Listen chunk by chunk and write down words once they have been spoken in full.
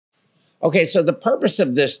Okay, so the purpose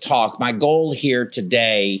of this talk, my goal here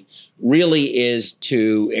today really is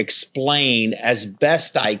to explain as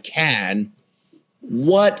best I can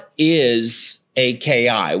what is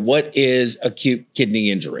AKI, what is acute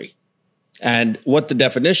kidney injury, and what the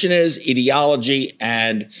definition is, etiology,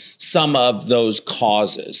 and some of those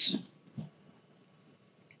causes.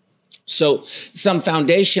 So some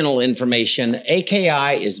foundational information.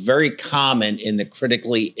 AKI is very common in the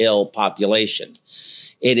critically ill population.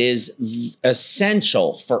 It is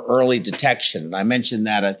essential for early detection. And I mentioned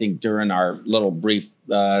that, I think, during our little brief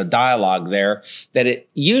dialogue there, that it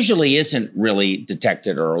usually isn't really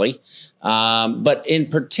detected early, but in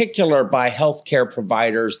particular by healthcare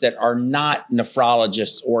providers that are not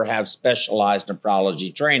nephrologists or have specialized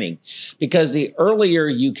nephrology training. Because the earlier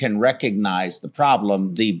you can recognize the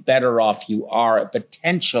problem, the better off you are at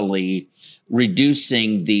potentially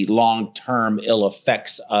reducing the long-term ill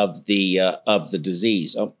effects of the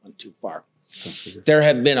disease. Oh, I'm too far. There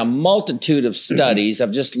have been a multitude of studies.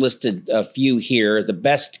 I've just listed a few here. The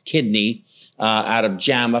Best Kidney out of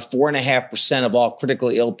JAMA, 4.5% of all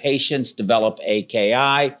critically ill patients develop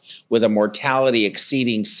AKI with a mortality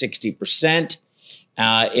exceeding 60%.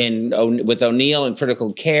 With O'Neill in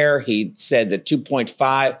critical care, he said that 2 to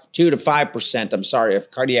 5%,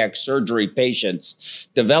 of cardiac surgery patients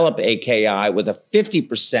develop AKI with a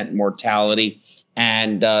 50% mortality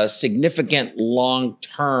and significant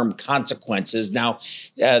long-term consequences. Now,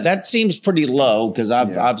 that seems pretty low because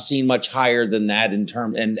I've seen much higher than that and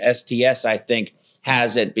STS, I think,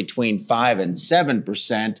 has it between 5 and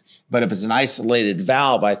 7%. But if it's an isolated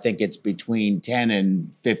valve, I think it's between 10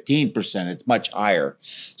 and 15%. It's much higher.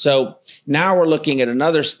 So now we're looking at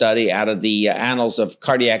another study out of the Annals of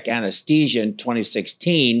Cardiac Anesthesia in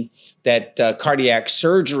 2016 that cardiac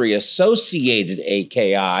surgery associated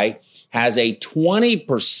AKI has a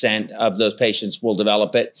 20% of those patients will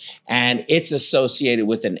develop it, and it's associated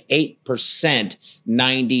with an 8%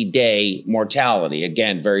 90-day mortality.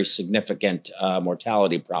 Again, very significant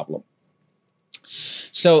mortality problem.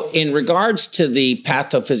 So in regards to the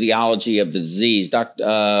pathophysiology of the disease, Dr.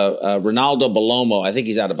 Rinaldo Bellomo, I think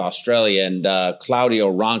he's out of Australia, and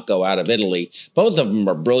Claudio Ronco out of Italy, both of them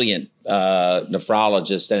are brilliant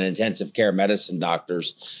nephrologists and intensive care medicine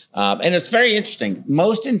doctors. And it's very interesting.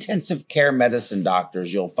 Most intensive care medicine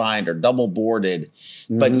doctors you'll find are double boarded,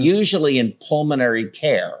 but usually in pulmonary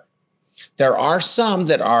care. There are some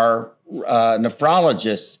that are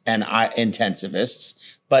nephrologists and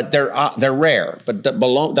intensivists, but they're rare. But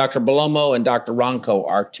Dr. Bellomo and Dr. Ronco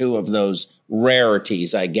are two of those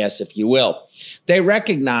rarities, I guess, if you will. They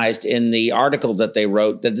recognized in the article that they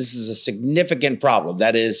wrote that this is a significant problem.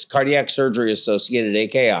 That is cardiac surgery-associated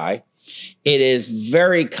AKI. It is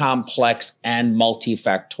very complex and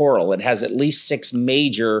multifactorial. It has at least 6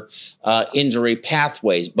 major injury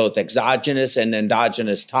pathways, both exogenous and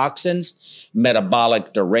endogenous toxins,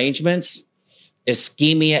 metabolic derangements,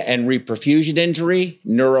 ischemia and reperfusion injury,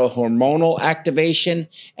 neurohormonal activation,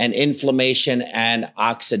 and inflammation and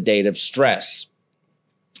oxidative stress.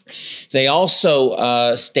 They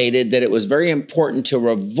also stated that it was very important to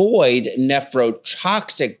avoid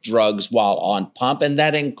nephrotoxic drugs while on pump, and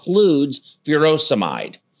that includes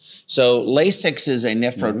furosemide. So Lasix is a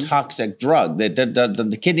nephrotoxic drug.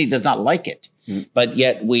 The kidney does not like it. But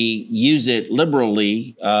yet we use it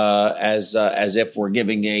liberally as if we're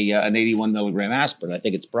giving an 81 milligram aspirin. I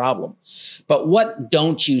think it's a problem. But what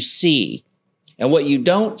don't you see? And what you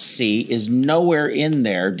don't see is nowhere in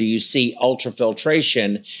there do you see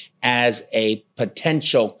ultrafiltration as a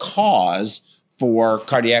potential cause for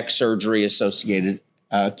cardiac surgery-associated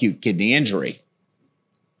acute kidney injury.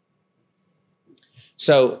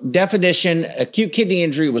 So definition, acute kidney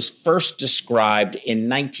injury was first described in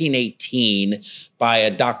 1918 by a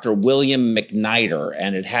Dr. William McNider,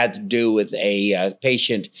 and it had to do with a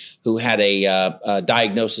patient who had a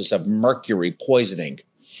diagnosis of mercury poisoning.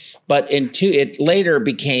 But it later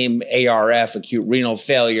became ARF, acute renal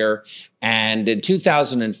failure, and in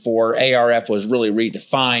 2004, ARF was really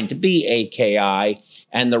redefined to be AKI,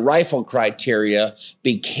 and the rifle criteria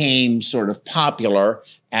became sort of popular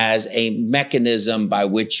as a mechanism by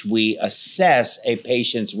which we assess a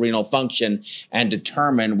patient's renal function and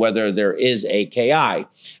determine whether there is AKI.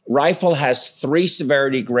 Rifle has 3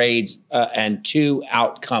 severity grades and 2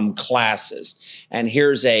 outcome classes. And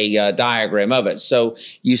here's a diagram of it. So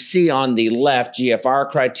you see on the left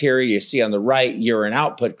GFR criteria, you see on the right urine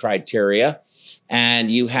output criteria,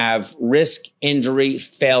 and you have risk, injury,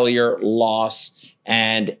 failure, loss,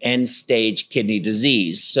 and end-stage kidney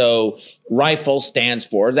disease. So RIFLE stands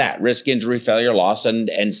for that, risk, injury, failure, loss, and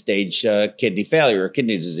end-stage kidney failure or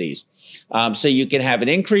kidney disease. So you can have an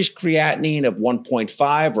increased creatinine of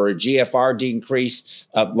 1.5 or a GFR decrease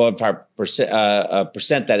of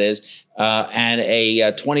 1% that is, and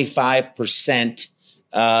a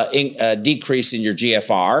 25% decrease in your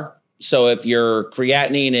GFR. So if your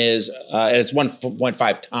creatinine is, it's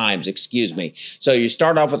 1.5 times, excuse me. So you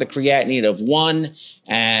start off with a creatinine of 1,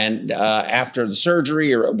 and after the surgery,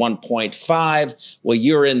 you're at 1.5. Well,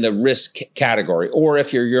 you're in the risk category. Or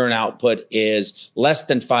if your urine output is less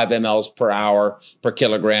than 5 mLs per hour per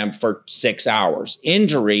kilogram for 6 hours.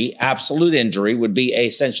 Injury, absolute injury, would be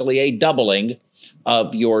essentially a doubling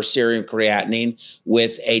of your serum creatinine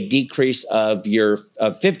with a decrease of your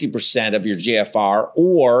 50% of your GFR,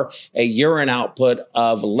 or a urine output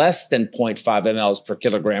of less than 0.5 mLs per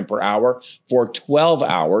kilogram per hour for 12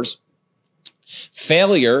 hours.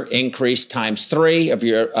 Failure, increased times 3 of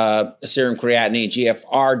your serum creatinine,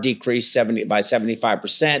 GFR decreased by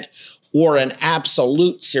 75%, or an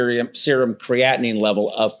absolute serum creatinine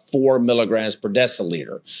level of 4 milligrams per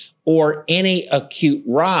deciliter, or any acute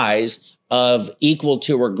rise of equal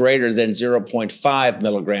to or greater than 0.5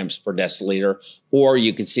 milligrams per deciliter, or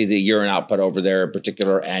you can see the urine output over there in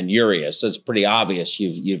particular, and urea. So it's pretty obvious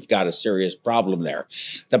you've got a serious problem there.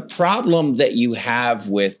 The problem that you have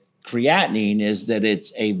with creatinine is that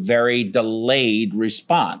it's a very delayed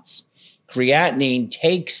response. Creatinine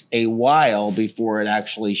takes a while before it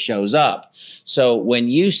actually shows up. So when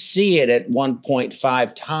you see it at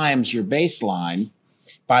 1.5 times your baseline,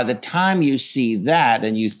 by the time you see that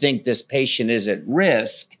and you think this patient is at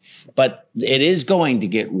risk, but it is going to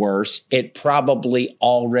get worse, it probably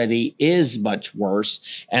already is much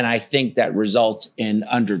worse. And I think that results in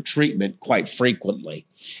undertreatment quite frequently.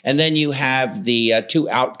 And then you have the 2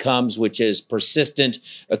 outcomes, which is persistent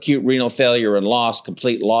acute renal failure and loss,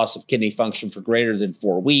 complete loss of kidney function for greater than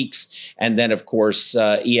 4 weeks. And then, of course,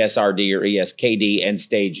 ESRD or ESKD, end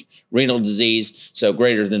stage renal disease. So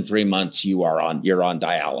greater than 3 months, you're on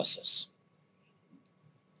dialysis.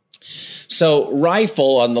 So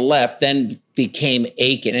Rifle on the left then became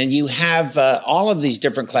AKIN, and you have all of these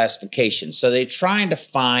different classifications. So they're trying to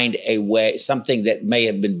find a way, something that may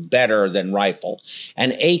have been better than Rifle.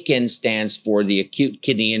 And AKIN stands for the Acute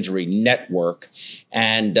Kidney Injury Network.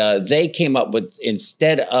 And they came up with,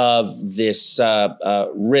 instead of this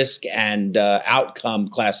risk and outcome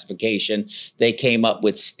classification, they came up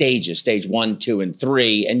with stages, stage 1, 2, and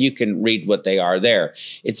 3, and you can read what they are there.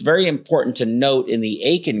 It's very important to note in the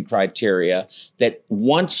AKIN criteria that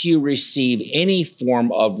once you receive any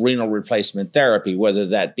form of renal replacement therapy, whether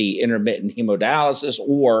that be intermittent hemodialysis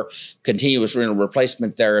or continuous renal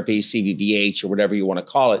replacement therapy, CVVH, or whatever you want to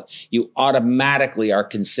call it, you automatically are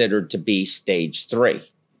considered to be stage 3.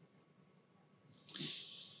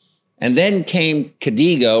 And then came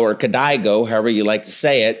KDIGO or KDIGO, however you like to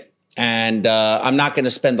say it. And I'm not going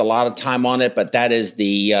to spend a lot of time on it, but that is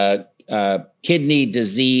the Kidney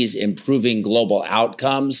Disease Improving Global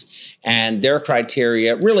Outcomes. And their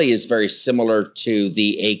criteria really is very similar to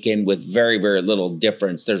the AKIN with very, very little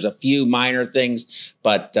difference. There's a few minor things,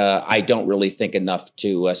 but I don't really think enough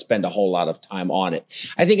to spend a whole lot of time on it.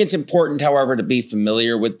 I think it's important, however, to be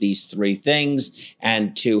familiar with these 3 things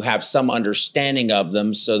and to have some understanding of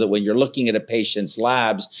them so that when you're looking at a patient's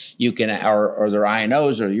labs, you can, or their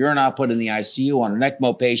INOs or urine output in the ICU on an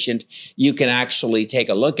ECMO patient, you can actually take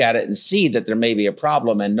a look at it and see that there may be a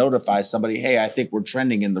problem and notify somebody, hey, I think we're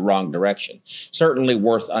trending in the wrong direction. Certainly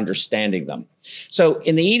worth understanding them. So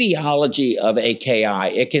in the etiology of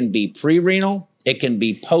AKI, it can be pre-renal, it can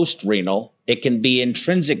be post-renal, it can be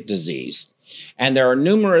intrinsic disease. And there are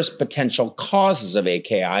numerous potential causes of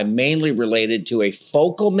AKI, mainly related to a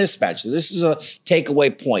focal mismatch. So this is a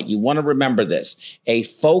takeaway point. You want to remember this. A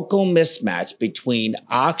focal mismatch between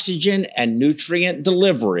oxygen and nutrient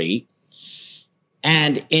delivery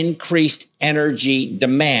and increased energy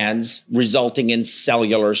demands resulting in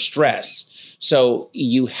cellular stress. So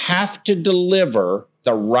you have to deliver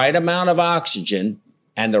the right amount of oxygen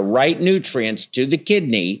and the right nutrients to the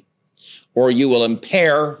kidney, or you will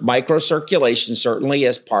impair microcirculation, certainly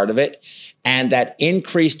as part of it, and that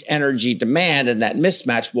increased energy demand and that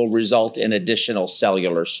mismatch will result in additional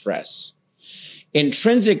cellular stress.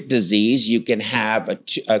 Intrinsic disease, you can have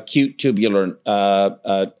acute tubular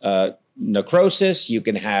necrosis, you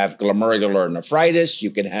can have glomerular nephritis,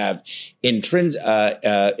 you can have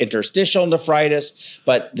interstitial nephritis,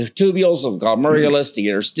 but the tubules of glomerulus, the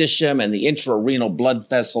interstitium, and the intrarenal blood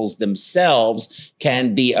vessels themselves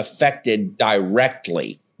can be affected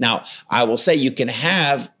directly. Now, I will say you can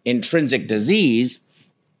have intrinsic disease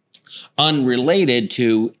unrelated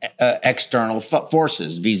to external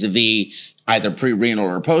forces, vis-a-vis either pre-renal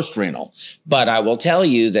or post-renal. But I will tell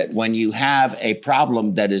you that when you have a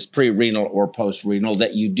problem that is pre-renal or post-renal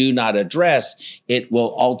that you do not address, it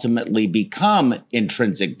will ultimately become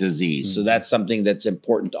intrinsic disease. So that's something that's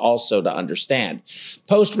important also to understand.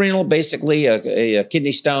 Post-renal, basically a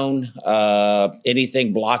kidney stone,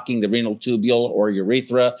 anything blocking the renal tubule or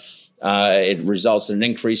urethra. It results in an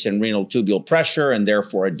increase in renal tubule pressure and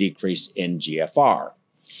therefore a decrease in GFR.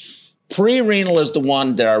 Pre-renal is the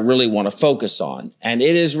one that I really want to focus on, and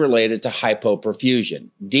it is related to hypoperfusion,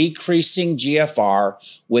 decreasing GFR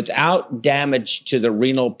without damage to the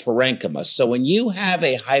renal parenchyma. So when you have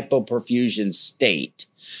a hypoperfusion state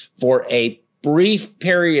for a brief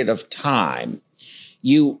period of time,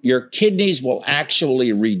 your kidneys will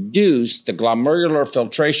actually reduce the glomerular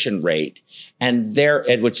filtration rate,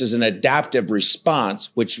 which is an adaptive response,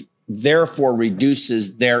 which therefore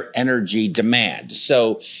reduces their energy demand.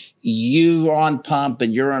 So you're on pump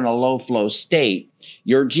and you're in a low flow state,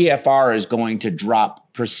 your GFR is going to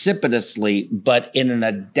drop precipitously, but in an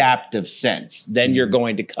adaptive sense. Then you're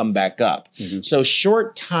going to come back up. So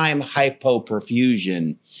short time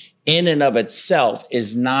hypoperfusion in and of itself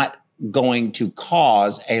is not going to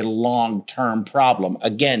cause a long-term problem.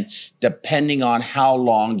 Again, depending on how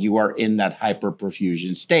long you are in that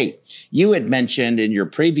hyperperfusion state. You had mentioned in your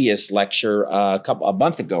previous lecture a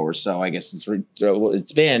month ago or so, I guess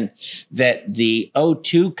it's been, that the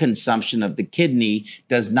O2 consumption of the kidney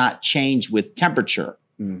does not change with temperature.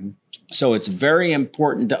 So it's very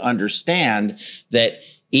important to understand that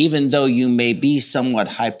even though you may be somewhat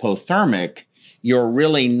hypothermic, you're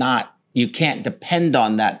really not. You can't depend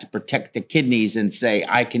on that to protect the kidneys and say,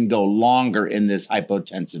 I can go longer in this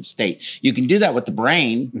hypotensive state. You can do that with the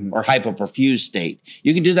brain or hypoperfused state.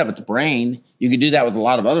 You can do that with the brain. You can do that with a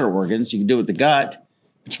lot of other organs. You can do it with the gut,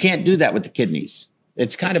 but you can't do that with the kidneys.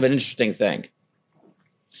 It's kind of an interesting thing.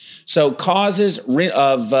 So causes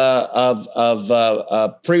of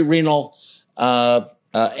pre-renal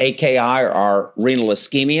AKI are renal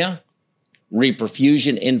ischemia,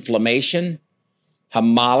 reperfusion inflammation,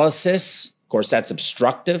 hemolysis, of course, that's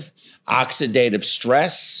obstructive, oxidative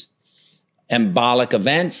stress, embolic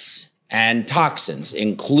events, and toxins,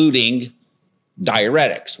 including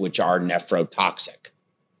diuretics, which are nephrotoxic.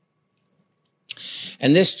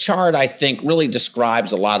 And this chart, I think, really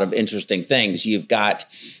describes a lot of interesting things. You've got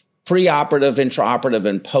preoperative, intraoperative,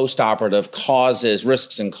 and postoperative causes,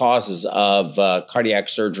 risks and causes of cardiac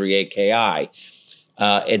surgery AKI.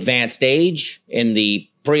 Advanced age in the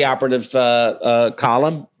preoperative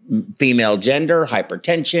column, female gender,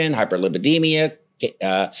 hypertension, hyperlipidemia,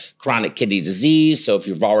 chronic kidney disease. So if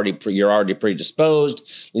you're already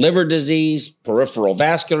predisposed, liver disease, peripheral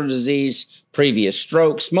vascular disease, previous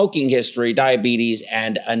stroke, smoking history, diabetes,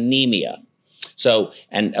 and anemia. So,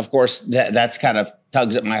 and of course, that's kind of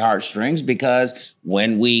tugs at my heartstrings, because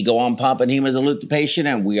when we go on pump and hemodilute the patient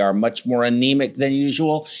and we are much more anemic than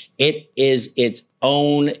usual, it is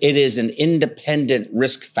an independent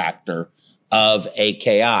risk factor of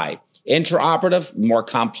AKI. Intraoperative, more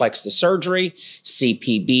complex the surgery,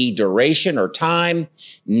 CPB duration or time,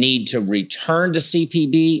 need to return to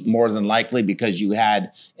CPB, more than likely because you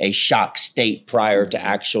had a shock state prior to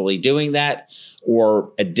actually doing that,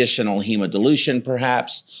 or additional hemodilution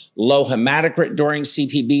perhaps. Low hematocrit during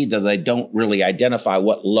CPB, though they don't really identify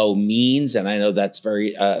what low means, and I know that's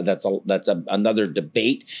another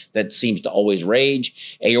debate that seems to always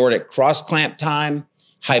rage. Aortic cross-clamp time,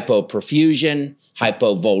 hypoperfusion,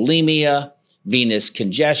 hypovolemia, venous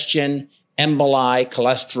congestion, emboli,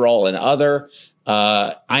 cholesterol, and other,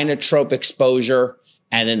 inotrope exposure,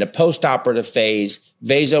 and in the postoperative phase,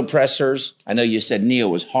 vasopressors. I know you said Neo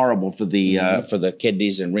was horrible for the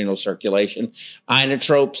kidneys and renal circulation.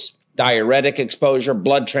 Inotropes, diuretic exposure,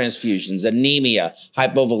 blood transfusions, anemia,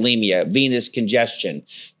 hypovolemia, venous congestion,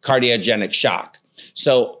 cardiogenic shock.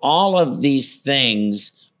 So all of these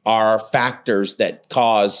things are factors that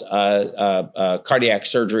cause cardiac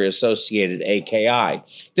surgery-associated AKI.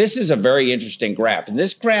 This is a very interesting graph. And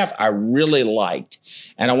this graph I really liked,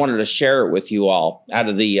 and I wanted to share it with you all out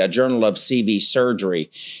of the Journal of CV Surgery.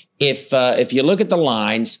 If you look at the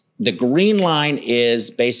lines, the green line is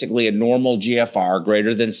basically a normal GFR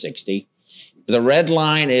greater than 60. The red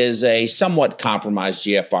line is a somewhat compromised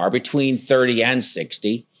GFR between 30 and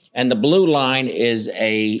 60. And the blue line is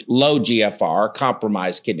a low GFR,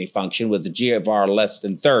 compromised kidney function with the GFR less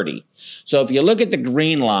than 30. So if you look at the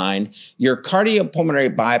green line, your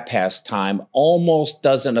cardiopulmonary bypass time almost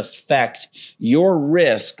doesn't affect your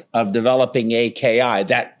risk of developing AKI,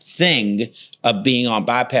 that thing of being on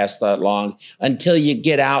bypass that long, until you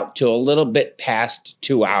get out to a little bit past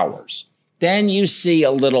 2 hours. Then you see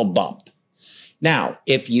a little bump. Now,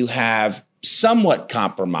 if you have somewhat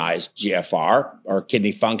compromised GFR or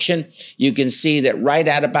kidney function, you can see that right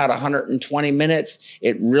at about 120 minutes,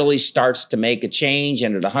 it really starts to make a change.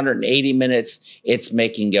 And at 180 minutes, it's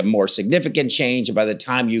making a more significant change. And by the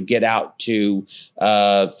time you get out to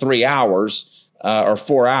 3 hours or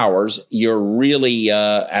 4 hours, you're really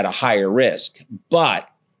at a higher risk. But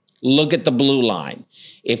look at the blue line.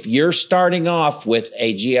 If you're starting off with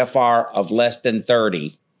a GFR of less than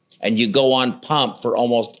 30, and you go on pump for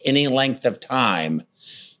almost any length of time,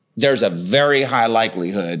 there's a very high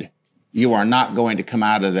likelihood you are not going to come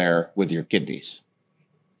out of there with your kidneys.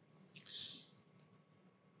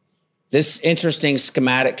 This interesting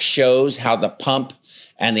schematic shows how the pump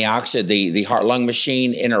and the heart-lung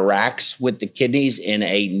machine interacts with the kidneys in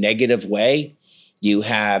a negative way. You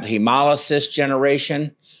have hemolysis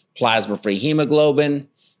generation, plasma-free hemoglobin,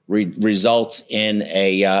 results in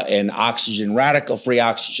an oxygen radical, free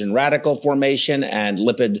oxygen radical formation and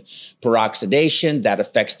lipid peroxidation that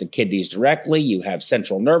affects the kidneys directly. You have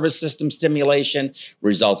central nervous system stimulation,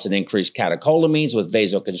 results in increased catecholamines with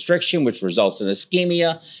vasoconstriction, which results in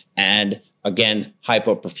ischemia and, again,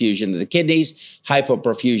 hypoperfusion of the kidneys.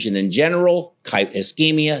 Hypoperfusion in general,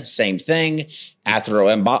 ischemia, same thing.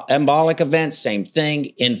 Atheroembolic events, same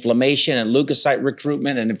thing. Inflammation and leukocyte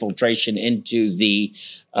recruitment and infiltration into the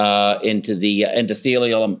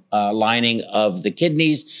endothelial lining of the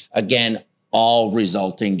kidneys. Again, all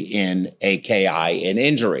resulting in AKI and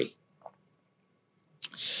injury.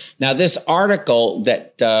 Now, this article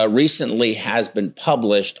that recently has been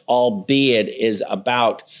published, albeit is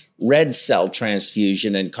about red cell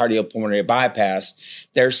transfusion and cardiopulmonary bypass,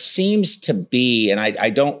 there seems to be, and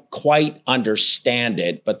I don't quite understand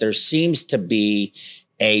it, but there seems to be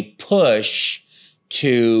a push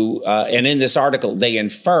to, and in this article, they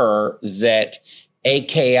infer that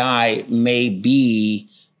AKI may be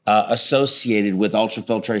associated with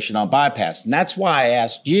ultrafiltration on bypass. And that's why I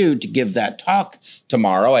asked you to give that talk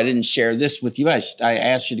tomorrow. I didn't share this with you. I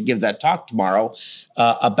asked you to give that talk tomorrow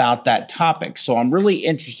about that topic. So I'm really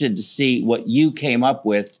interested to see what you came up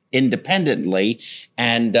with independently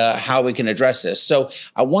and how we can address this. So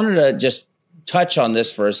I wanted to just touch on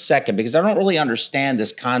this for a second because I don't really understand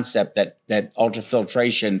this concept that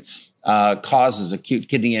ultrafiltration causes acute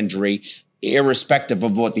kidney injury, irrespective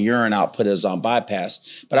of what the urine output is on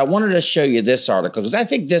bypass. But I wanted to show you this article because I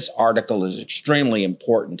think this article is extremely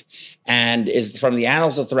important and is from the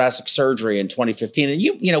Annals of Thoracic Surgery in 2015. And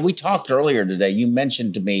you know, we talked earlier today, you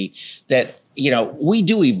mentioned to me that, you know, we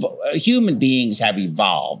do human beings have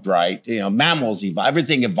evolved, right? You know, mammals evolve,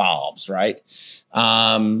 everything evolves, right?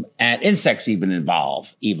 And insects even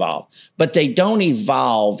evolve, but they don't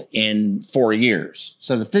evolve in 4 years.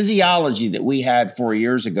 So the physiology that we had 4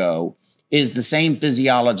 years ago is the same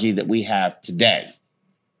physiology that we have today,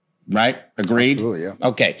 right? Agreed? Absolutely, yeah.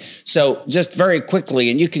 Okay, so just very quickly,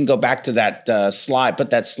 and you can go back to that slide, put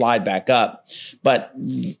that slide back up. But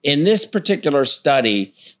in this particular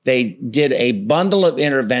study, they did a bundle of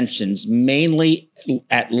interventions mainly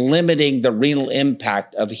at limiting the renal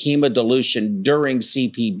impact of hemodilution during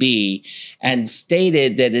CPB and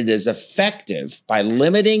stated that it is effective by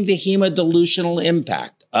limiting the hemodilutional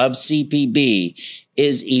impact of CPB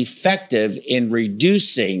is effective in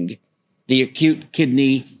reducing the acute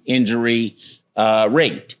kidney injury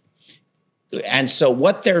rate. And so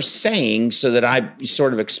what they're saying, so that I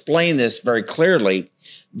sort of explain this very clearly,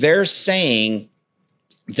 they're saying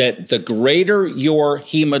that the greater your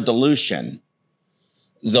hemodilution,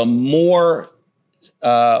 the more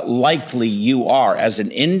likely you are as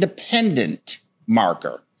an independent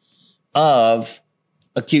marker of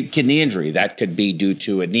acute kidney injury. That could be due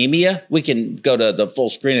to anemia. We can go to the full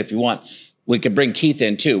screen if you want. We could bring Keith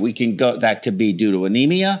in too. We can go, that could be due to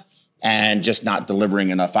anemia and just not delivering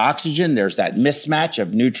enough oxygen. There's that mismatch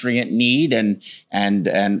of nutrient need and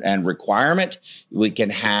requirement. We can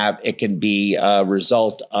have, it can be a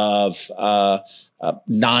result of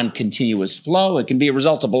non-continuous flow. It can be a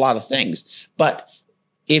result of a lot of things. But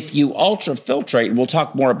if you ultrafiltrate, and we'll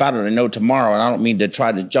talk more about it, I know, tomorrow, and I don't mean to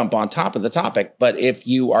try to jump on top of the topic, but if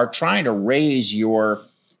you are trying to raise your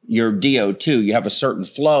DO2, you have a certain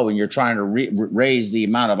flow, and you're trying to raise the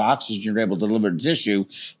amount of oxygen you're able to deliver to tissue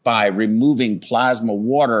by removing plasma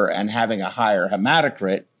water and having a higher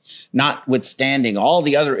hematocrit, notwithstanding all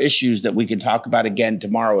the other issues that we can talk about again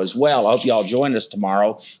tomorrow as well. I hope you all join us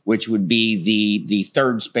tomorrow, which would be the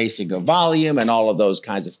third spacing of volume and all of those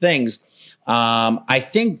kinds of things. I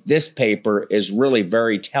think this paper is really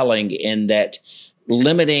very telling in that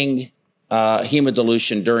limiting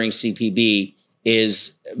hemodilution during CPB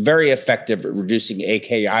is very effective at reducing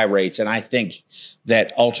AKI rates. And I think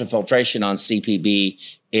that ultrafiltration on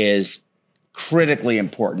CPB is critically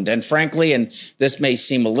important. And frankly, and this may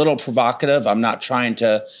seem a little provocative, I'm not trying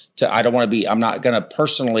to I don't want to be, I'm not going to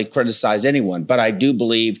personally criticize anyone, but I do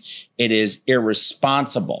believe it is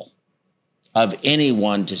irresponsible of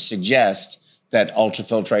anyone to suggest that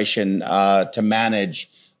ultrafiltration to manage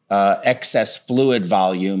excess fluid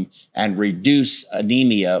volume and reduce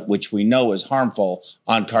anemia, which we know is harmful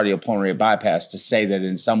on cardiopulmonary bypass, to say that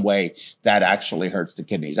in some way that actually hurts the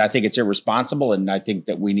kidneys. I think it's irresponsible, and I think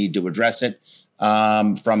that we need to address it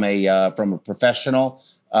from a professional,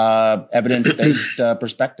 evidence-based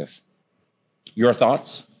perspective. Your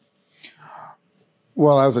thoughts?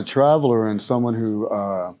 Well, as a traveler and someone who,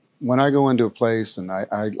 when I go into a place, and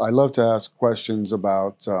I love to ask questions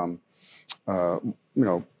about,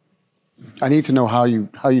 I need to know how you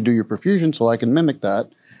do your perfusion so I can mimic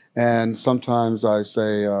that. And sometimes I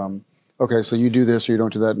say, okay, so you do this or you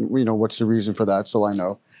don't do that. And, what's the reason for that? So I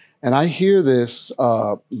know. And I hear this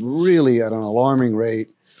really at an alarming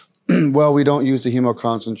rate. Well, we don't use the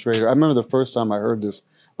hemoconcentrator. I remember the first time I heard this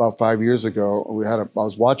about 5 years ago. I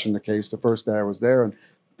was watching the case the first day I was there, and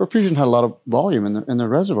perfusion had a lot of volume in the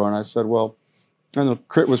reservoir. And I said, well, and the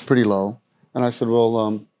crit was pretty low. And I said,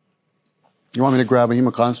 well, you want me to grab a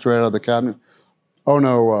hemoconcentrator out of the cabinet? Oh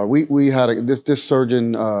no, we had this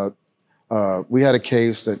surgeon. We had a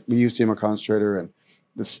case that we used hemoconcentrator, and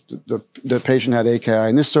the patient had AKI,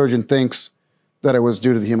 and this surgeon thinks that it was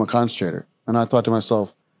due to the hemoconcentrator. And I thought to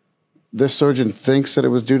myself, this surgeon thinks that it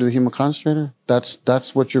was due to the hemoconcentrator?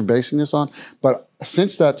 That's what you're basing this on? But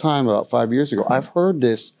since that time, about 5 years ago, I've heard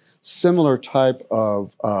this similar type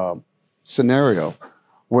of scenario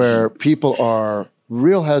where people are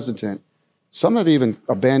real hesitant. Some have even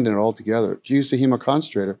abandoned it altogether to use the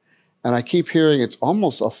hemoconcentrator. And I keep hearing it's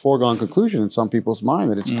almost a foregone conclusion in some people's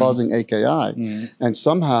mind that it's causing AKI. And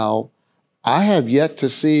somehow I have yet to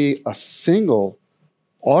see a single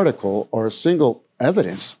article or a single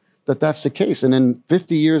evidence that that's the case. And in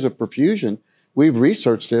 50 years of perfusion, we've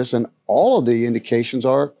researched this, and all of the indications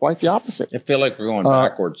are quite the opposite. I feel like we're going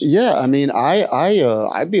backwards. Yeah, I mean,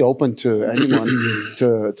 I'd be open to anyone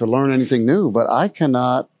to learn anything new, but I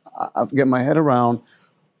cannot get my head around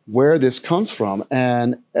where this comes from.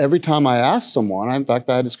 And every time I ask someone, in fact,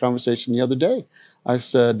 I had this conversation the other day. I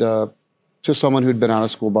said to someone who'd been out of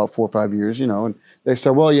school about 4 or 5 years, and they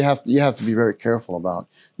said, well, you have to be very careful about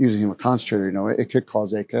using a concentrator. It could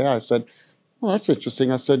cause AKI. I said, well, that's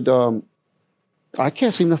interesting. I said, I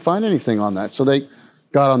can't seem to find anything on that. So they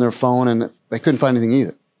got on their phone and they couldn't find anything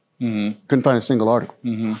either. Couldn't find a single article.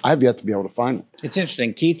 I've yet to be able to find it. It's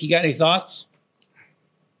interesting. Keith, you got any thoughts?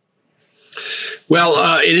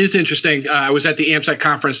 Well, it is interesting. I was at the AMSAC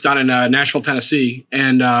conference down in Nashville, Tennessee,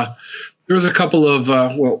 and there was a couple of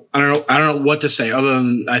I don't know what to say other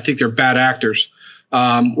than I think they're bad actors.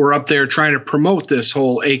 We're up there trying to promote this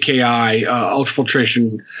whole AKI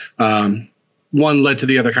ultrafiltration. One led to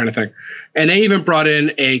the other kind of thing, and they even brought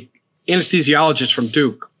in a anesthesiologist from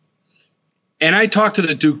Duke. And I talked to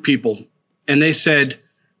the Duke people, and they said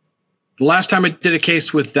the last time I did a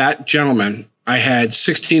case with that gentleman, I had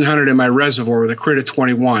 1,600 in my reservoir with a crit of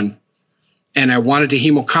 21, and I wanted to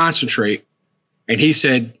hemoconcentrate, and he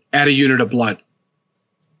said, add a unit of blood.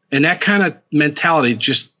 And that kind of mentality,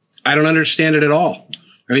 I don't understand it at all.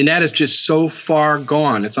 I mean, that is just so far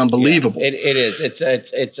gone. It's unbelievable. Yeah, it is.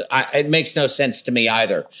 It makes no sense to me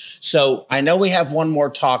either. So I know we have one more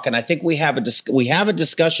talk, and I think we have a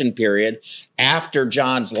discussion period after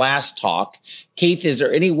John's last talk. Keith, is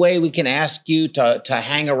there any way we can ask you to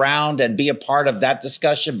hang around and be a part of that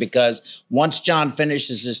discussion? Because once John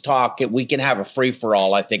finishes his talk, we can have a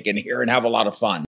free-for-all, I think, in here and have a lot of fun.